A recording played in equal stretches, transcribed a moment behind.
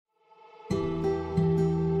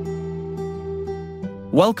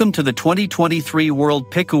Welcome to the 2023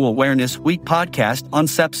 World PICU Awareness Week podcast on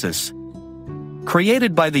sepsis.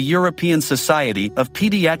 Created by the European Society of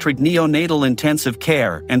Pediatric Neonatal Intensive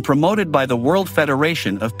Care and promoted by the World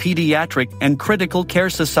Federation of Pediatric and Critical Care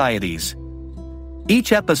Societies.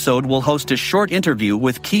 Each episode will host a short interview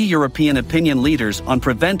with key European opinion leaders on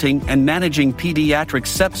preventing and managing pediatric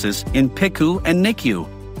sepsis in PICU and NICU.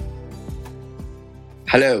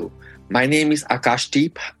 Hello. My name is Akash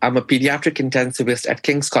Deep. I'm a pediatric intensivist at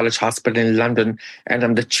King's College Hospital in London, and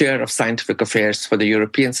I'm the chair of scientific affairs for the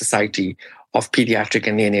European Society of Pediatric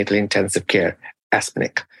and Neonatal Intensive Care,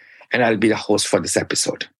 ASPNIC, and I'll be the host for this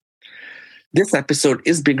episode. This episode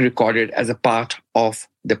is being recorded as a part of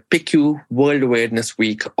the PICU World Awareness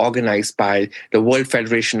Week organized by the World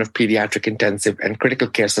Federation of Pediatric Intensive and Critical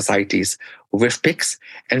Care Societies, WIFPICS,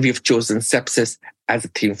 and we've chosen sepsis as a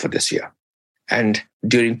theme for this year. And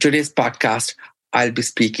during today's podcast, I'll be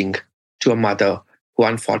speaking to a mother who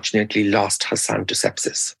unfortunately lost her son to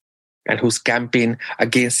sepsis and whose campaign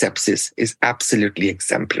against sepsis is absolutely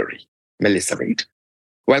exemplary, Melissa Maed.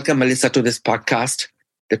 Welcome, Melissa, to this podcast.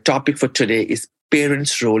 The topic for today is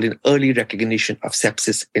parents' role in early recognition of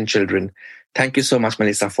sepsis in children. Thank you so much,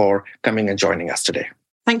 Melissa, for coming and joining us today.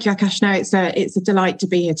 Thank you, Akash. No, it's a delight to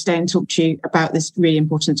be here today and talk to you about this really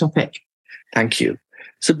important topic. Thank you.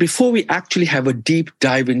 So before we actually have a deep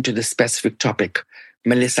dive into this specific topic,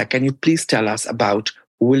 Melissa, can you please tell us about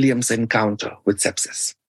William's encounter with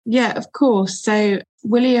sepsis? Yeah, of course. So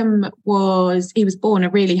William was born a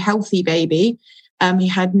really healthy baby. He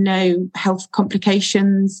had no health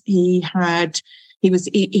complications. His birth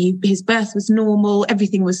was normal.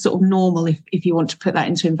 Everything was sort of normal, if you want to put that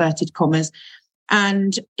into inverted commas.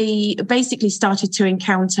 And he basically started to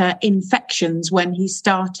encounter infections when he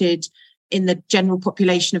started in the general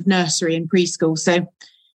population of nursery and preschool. So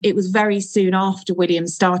it was very soon after William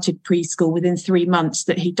started preschool, within 3 months,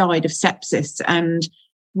 that he died of sepsis. And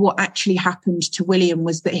what actually happened to William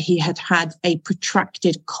was that he had had a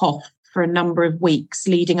protracted cough for a number of weeks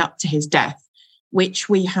leading up to his death, which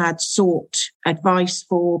we had sought advice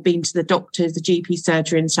for, been to the doctors, the GP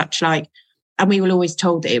surgery and such like. And we were always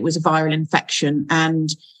told that it was a viral infection.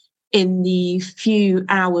 And in the few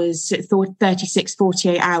hours, 36,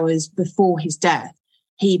 48 hours before his death,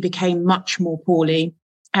 he became much more poorly.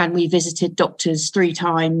 And we visited doctors 3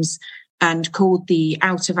 times and called the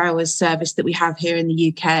out-of-hours service that we have here in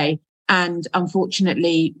the UK. And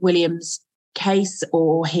unfortunately, William's case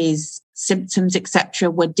or his symptoms, etc.,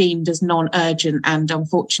 were deemed as non-urgent. And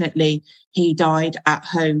unfortunately, he died at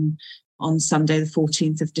home on Sunday, the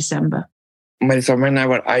 14th of December. Melissa,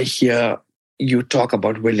 whenever I hear you talk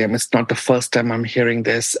about William, it's not the first time I'm hearing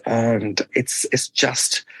this, and it's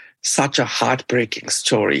just such a heartbreaking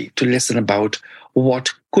story to listen about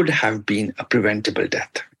what could have been a preventable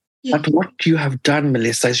death. Yeah. But what you have done,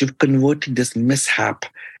 Melissa, is you've converted this mishap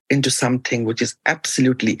into something which is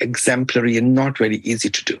absolutely exemplary and not very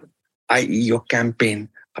easy to do, i.e. your campaign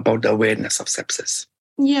about the awareness of sepsis.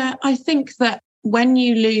 Yeah, I think that when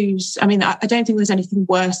you lose, I don't think there's anything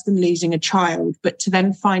worse than losing a child, but to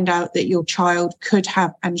then find out that your child could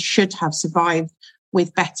have and should have survived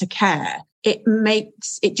with better care,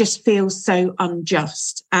 it just feels so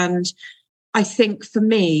unjust. And I think for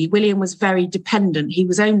me, William was very dependent. He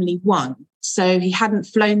was only 1. So he hadn't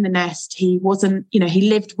flown the nest. He wasn't, he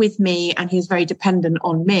lived with me and he was very dependent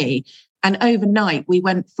on me. And overnight, we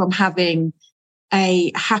went from having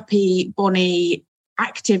a happy, bonny,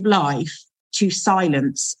 active life to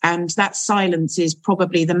silence. And that silence is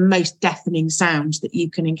probably the most deafening sound that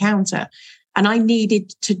you can encounter. And I needed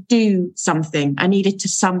to do something. I needed to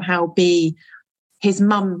somehow be his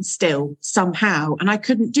mum still, somehow. And I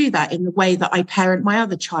couldn't do that in the way that I parent my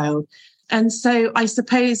other child. And so I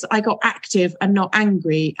suppose I got active and not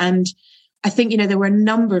angry. And I think, there were a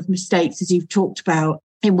number of mistakes, as you've talked about,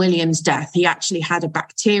 in William's death. He actually had a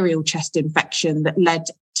bacterial chest infection that led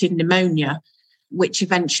to pneumonia, which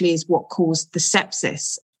eventually is what caused the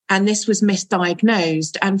sepsis. And this was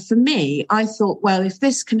misdiagnosed. And for me, I thought, well, if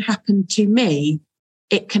this can happen to me,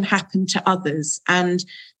 it can happen to others. And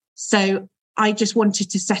so I just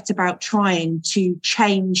wanted to set about trying to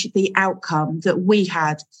change the outcome that we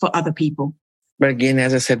had for other people. But again,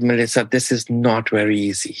 as I said, Melissa, this is not very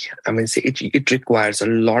easy. It requires a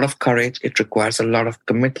lot of courage. It requires a lot of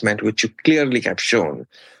commitment, which you clearly have shown.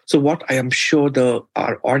 So what I am sure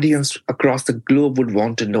our audience across the globe would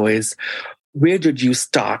want to know is, where did you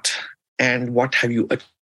start and what have you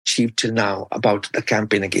achieved till now about the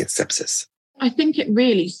campaign against sepsis? I think it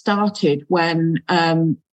really started when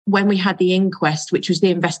we had the inquest, which was the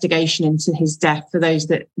investigation into his death, for those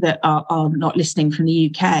that are not listening from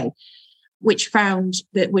the UK, which found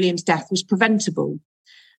that William's death was preventable.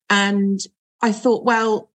 And I thought,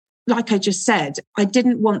 well, like I just said, I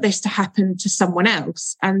didn't want this to happen to someone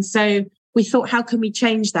else. And so we thought, how can we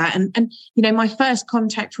change that? And my first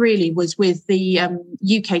contact really was with the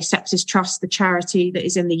UK Sepsis Trust, the charity that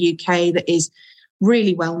is in the UK that is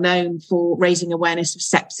really well known for raising awareness of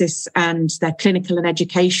sepsis, and their clinical and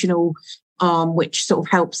educational arm, which sort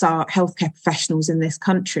of helps our healthcare professionals in this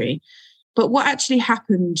country. But what actually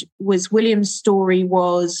happened was William's story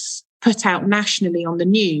was put out nationally on the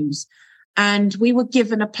news, and we were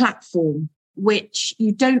given a platform which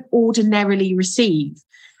you don't ordinarily receive.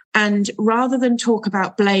 And rather than talk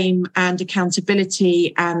about blame and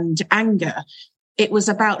accountability and anger, it was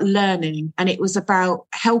about learning, and it was about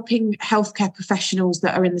helping healthcare professionals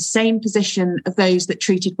that are in the same position of those that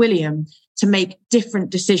treated William to make different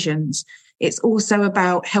decisions. It's also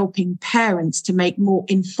about helping parents to make more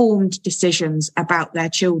informed decisions about their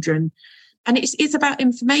children. And it's about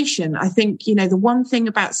information. I think, the one thing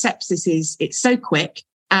about sepsis is it's so quick,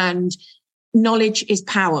 and knowledge is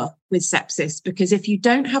power with sepsis, because if you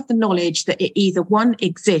don't have the knowledge that it either one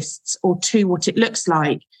exists or two, what it looks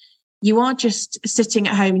like, you are just sitting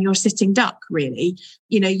at home and you're a sitting duck, really.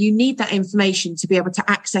 You need that information to be able to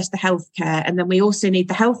access the healthcare. And then we also need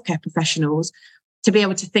the healthcare professionals to be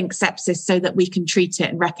able to think sepsis so that we can treat it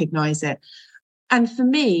and recognize it. And for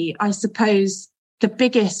me, I suppose the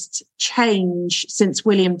biggest change since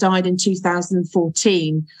William died in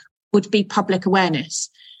 2014 would be public awareness.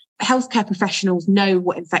 Healthcare professionals know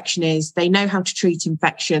what infection is. They know how to treat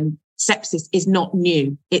infection. Sepsis is not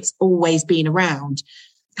new. It's always been around.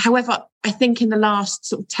 However, I think in the last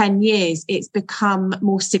sort of 10 years, it's become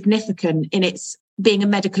more significant in its being a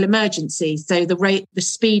medical emergency. So the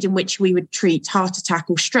speed in which we would treat heart attack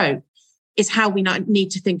or stroke is how we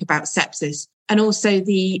need to think about sepsis. And also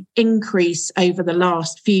the increase over the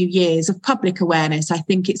last few years of public awareness. I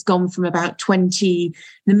think it's gone from about the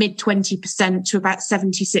mid 20% to about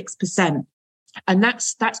 76%. And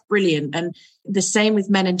that's brilliant. And the same with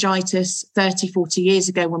meningitis 30, 40 years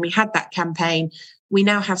ago when we had that campaign. We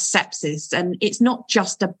now have sepsis, and it's not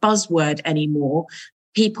just a buzzword anymore.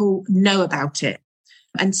 People know about it.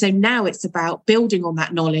 And so now it's about building on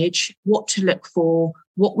that knowledge, what to look for,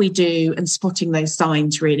 what we do, and spotting those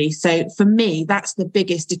signs, really. So for me, that's the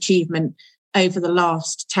biggest achievement over the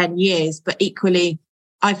last 10 years. But equally,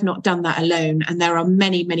 I've not done that alone. And there are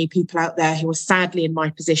many, many people out there who are sadly in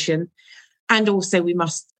my position. And also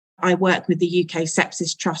I work with the UK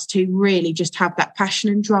Sepsis Trust, who really just have that passion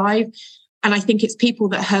and drive. And I think it's people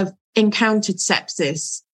that have encountered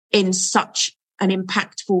sepsis in such an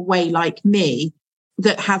impactful way like me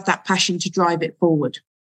that have that passion to drive it forward.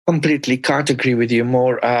 Completely can't agree with you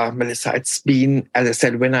more, Melissa. It's been, as I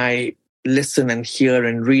said, when I listen and hear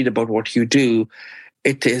and read about what you do,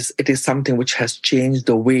 it is something which has changed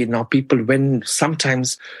the way now people, when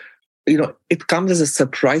sometimes, it comes as a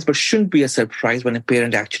surprise, but shouldn't be a surprise when a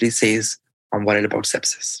parent actually says, I'm worried about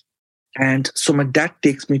sepsis. And so that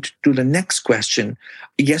takes me to the next question.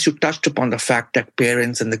 Yes, you touched upon the fact that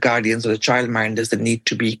parents and the guardians or the childminders, they need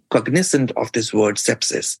to be cognizant of this word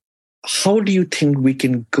sepsis. How do you think we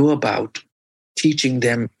can go about teaching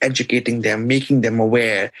them, educating them, making them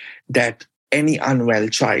aware that any unwell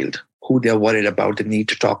child who they're worried about, they need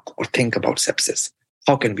to talk or think about sepsis?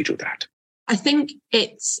 How can we do that? I think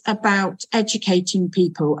it's about educating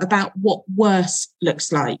people about what worse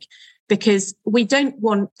looks like. Because we don't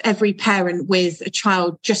want every parent with a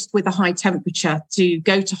child just with a high temperature to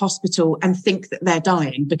go to hospital and think that they're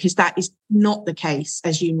dying, because that is not the case,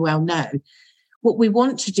 as you well know. What we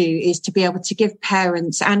want to do is to be able to give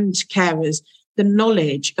parents and carers the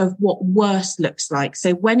knowledge of what worse looks like.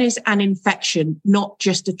 So when is an infection not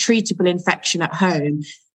just a treatable infection at home?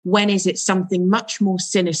 When is it something much more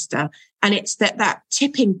sinister? And it's that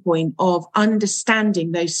tipping point of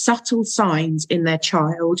understanding those subtle signs in their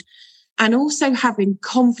child, and also having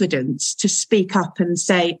confidence to speak up and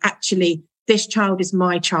say, actually, this child is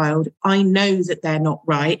my child. I know that they're not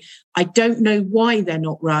right. I don't know why they're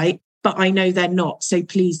not right, but I know they're not. So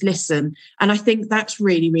please listen. And I think that's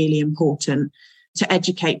really, really important to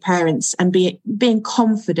educate parents and being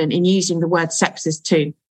confident in using the word sepsis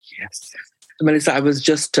too. Yes. Melissa, I was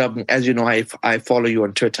just, as you know, I follow you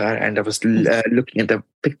on Twitter, and I was looking at the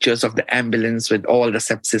pictures of the ambulance with all the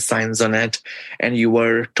sepsis signs on it, and you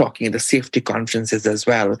were talking at the safety conferences as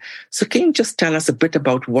well. So can you just tell us a bit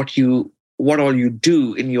about what all you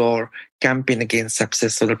do in your campaign against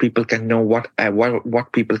sepsis, so that people can know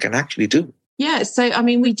what people can actually do? Yeah, so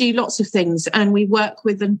we do lots of things, and we work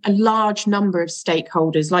with a large number of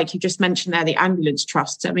stakeholders, like you just mentioned there, the Ambulance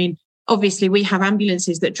Trust. obviously we have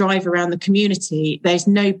ambulances that drive around the community. There's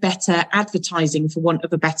no better advertising, for want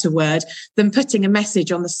of a better word, than putting a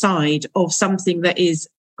message on the side of something that is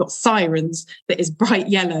got sirens, that is bright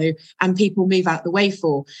yellow, and people move out the way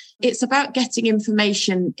for. It's about getting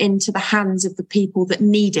information into the hands of the people that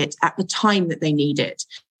need it at the time that they need it.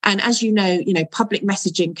 And as you know, public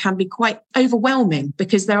messaging can be quite overwhelming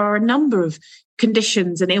because there are a number of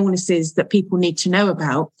conditions and illnesses that people need to know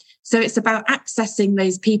about. So it's about accessing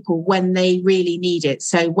those people when they really need it.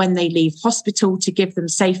 So when they leave hospital, to give them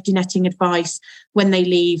safety netting advice, when they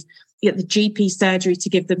leave the GP surgery, to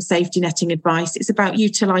give them safety netting advice. It's about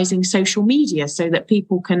utilising social media so that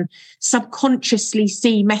people can subconsciously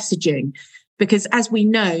see messaging. Because as we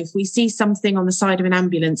know, if we see something on the side of an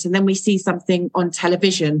ambulance and then we see something on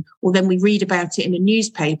television, or then we read about it in a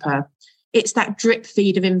newspaper, it's that drip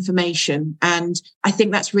feed of information. And I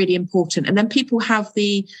think that's really important. And then people have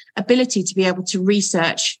the ability to be able to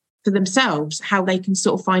research for themselves how they can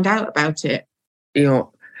sort of find out about it.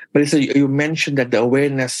 Melissa, you mentioned that the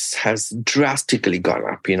awareness has drastically gone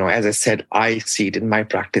up. As I said, I see it in my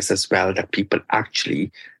practice as well, that people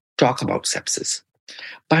actually talk about sepsis.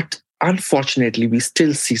 But unfortunately, we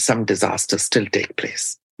still see some disasters still take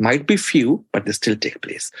place. Might be few, but they still take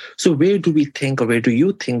place. So where do you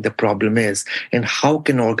think the problem is, and how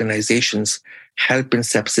can organizations help in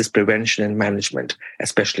sepsis prevention and management,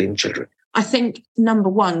 especially in children? I think number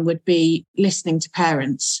one would be listening to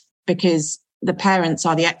parents, because the parents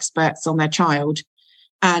are the experts on their child.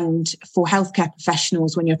 And for healthcare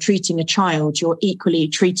professionals, when you're treating a child, you're equally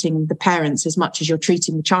treating the parents as much as you're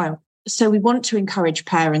treating the child. So we want to encourage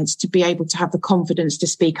parents to be able to have the confidence to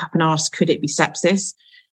speak up and ask, could it be sepsis?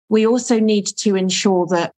 We also need to ensure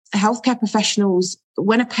that healthcare professionals,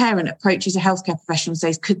 when a parent approaches a healthcare professional and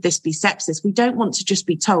says, could this be sepsis? We don't want to just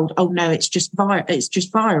be told, oh no, it's just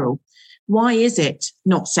viral. Why is it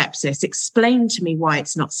not sepsis? Explain to me why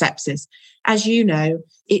it's not sepsis. As you know,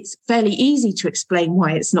 it's fairly easy to explain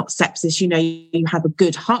why it's not sepsis. You have a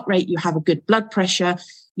good heart rate, you have a good blood pressure,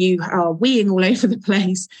 you are weeing all over the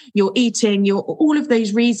place, you're eating, all of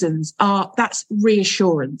those reasons that's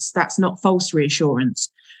reassurance. That's not false reassurance.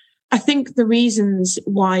 I think the reasons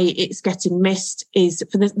why it's getting missed is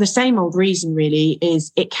for the same old reason, really,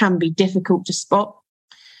 is it can be difficult to spot.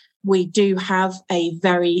 We do have a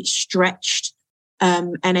very stretched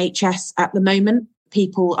NHS at the moment.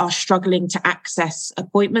 People are struggling to access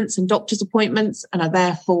appointments and doctor's appointments, and are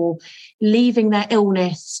therefore leaving their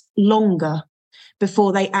illness longer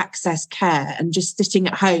before they access care, and just sitting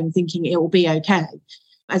at home thinking it will be okay.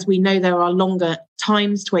 As we know, there are longer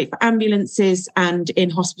times to wait for ambulances and in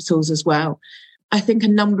hospitals as well. I think a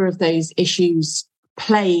number of those issues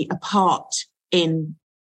play a part in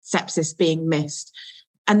sepsis being missed.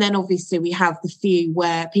 And then obviously we have the few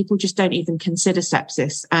where people just don't even consider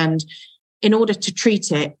sepsis. And in order to treat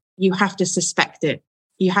it, you have to suspect it.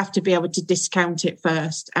 You have to be able to discount it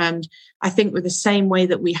first. And I think with the same way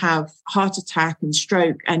that we have heart attack and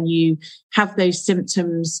stroke, and you have those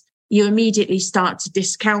symptoms, you immediately start to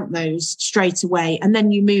discount those straight away. And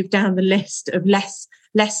then you move down the list of less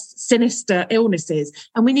sinister illnesses.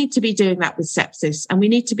 And we need to be doing that with sepsis. And we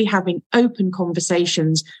need to be having open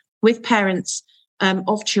conversations with parents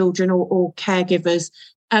of children or caregivers,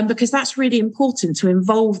 because that's really important, to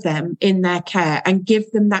involve them in their care and give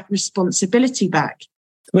them that responsibility back.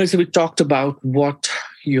 Well, so we talked about what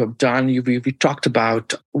you have done. We talked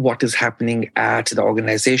about what is happening at the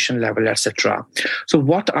organization level, etc. So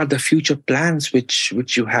what are the future plans which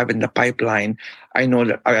you have in the pipeline? I know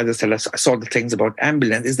that, as I said, I saw the things about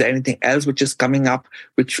ambulance. Is there anything else which is coming up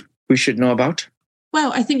which we should know about?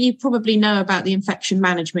 Well, I think you probably know about the Infection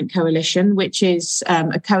Management Coalition, which is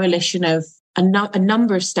a coalition of a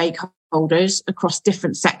number of stakeholders across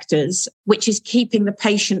different sectors, which is keeping the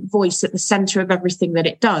patient voice at the centre of everything that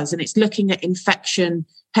it does. And it's looking at infection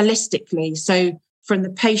holistically. So from the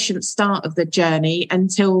patient start of the journey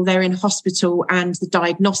until they're in hospital, and the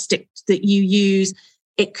diagnostics that you use,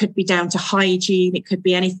 it could be down to hygiene, it could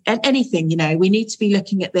be anything, we need to be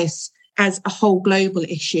looking at this as a whole global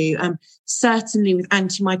issue. Certainly with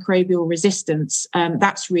antimicrobial resistance,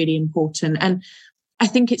 that's really important. And I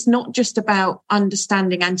think it's not just about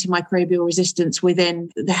understanding antimicrobial resistance within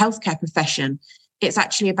the healthcare profession. It's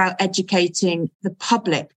actually about educating the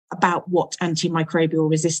public about what antimicrobial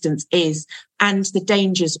resistance is and the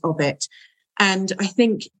dangers of it. And I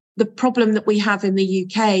think the problem that we have in the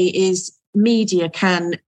UK is media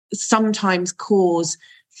can sometimes cause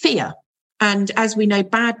fear. And as we know,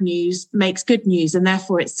 bad news makes good news, and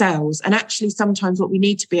therefore it sells. And actually, sometimes what we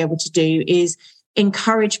need to be able to do is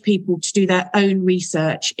encourage people to do their own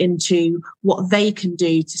research into what they can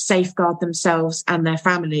do to safeguard themselves and their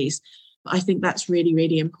families. I think that's really,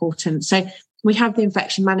 really important. So we have the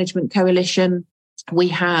Infection Management Coalition. We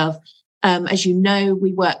have, as you know,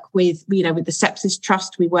 we work with the Sepsis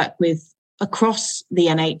Trust. We work with across the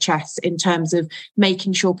NHS in terms of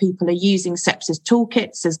making sure people are using sepsis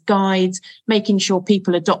toolkits as guides, making sure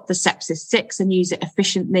people adopt the Sepsis 6 and use it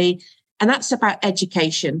efficiently. And that's about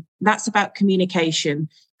education. That's about communication.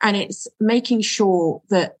 And it's making sure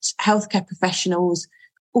that healthcare professionals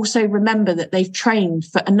also remember that they've trained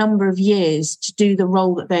for a number of years to do the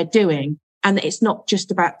role that they're doing. And it's not just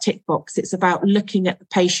about tick box. It's about looking at the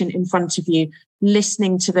patient in front of you,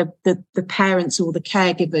 listening to the parents or the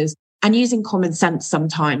caregivers, and using common sense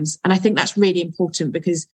sometimes. And I think that's really important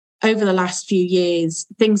because over the last few years,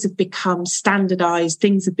 things have become standardized,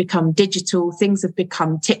 things have become digital, things have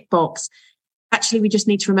become tick box. Actually, we just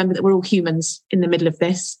need to remember that we're all humans in the middle of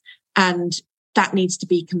this, and that needs to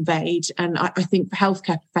be conveyed. And I think for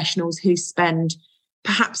healthcare professionals who spend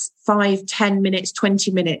perhaps 5, 10 minutes, 20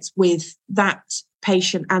 minutes with that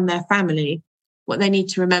patient and their family, what they need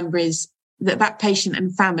to remember is that patient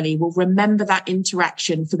and family will remember that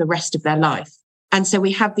interaction for the rest of their life. And so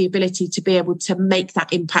we have the ability to be able to make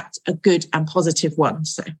that impact a good and positive one.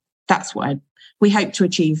 So that's what we hope to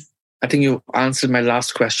achieve. I think you answered my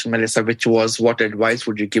last question, Melissa, which was what advice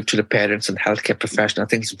would you give to the parents and healthcare professionals? I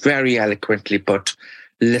think it's very eloquently put.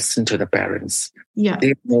 Listen to the parents. Yeah.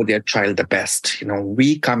 They know their child the best.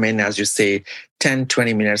 We come in, as you say, 10,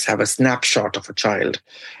 20 minutes, have a snapshot of a child,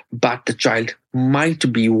 but the child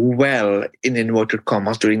might be well, in inverted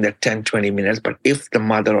commas, during that 10, 20 minutes. But if the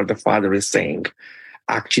mother or the father is saying,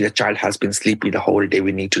 actually, the child has been sleepy the whole day,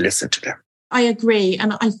 we need to listen to them. I agree.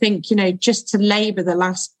 And I think, just to labour the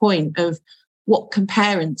last point of what can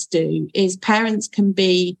parents do is parents can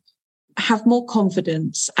have more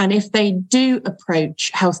confidence. And if they do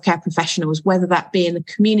approach healthcare professionals, whether that be in the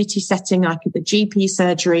community setting, like at the GP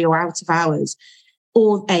surgery or out of hours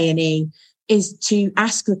or A&E, is to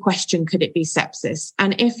ask the question, could it be sepsis?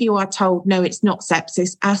 And if you are told, no, it's not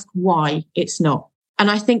sepsis, ask why it's not.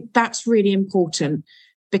 And I think that's really important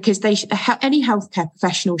because any healthcare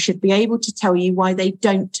professional should be able to tell you why they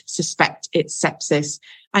don't suspect it's sepsis.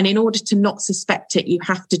 And in order to not suspect it, you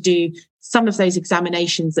have to do some of those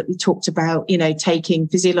examinations that we talked about, taking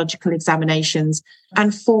physiological examinations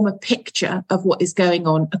and form a picture of what is going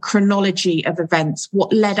on, a chronology of events,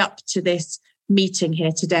 what led up to this meeting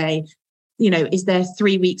here today. Is there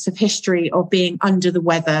 3 weeks of history of being under the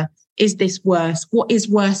weather? Is this worse? What is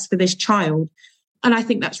worse for this child? And I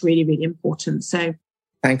think that's really, really important. So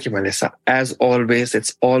thank you, Melissa. As always,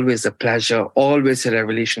 it's always a pleasure, always a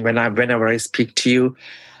revelation whenever I speak to you.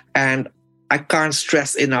 And I can't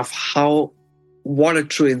stress enough what a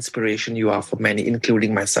true inspiration you are for many,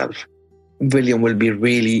 including myself. William will be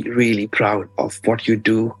really, really proud of what you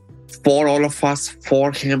do for all of us,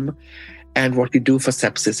 for him, and what you do for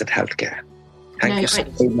sepsis and healthcare. Thank you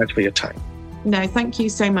so much for your time. No, thank you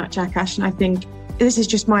so much, Akash. And I think this is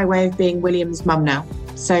just my way of being William's mum now.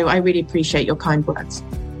 So I really appreciate your kind words.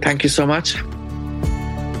 Thank you so much.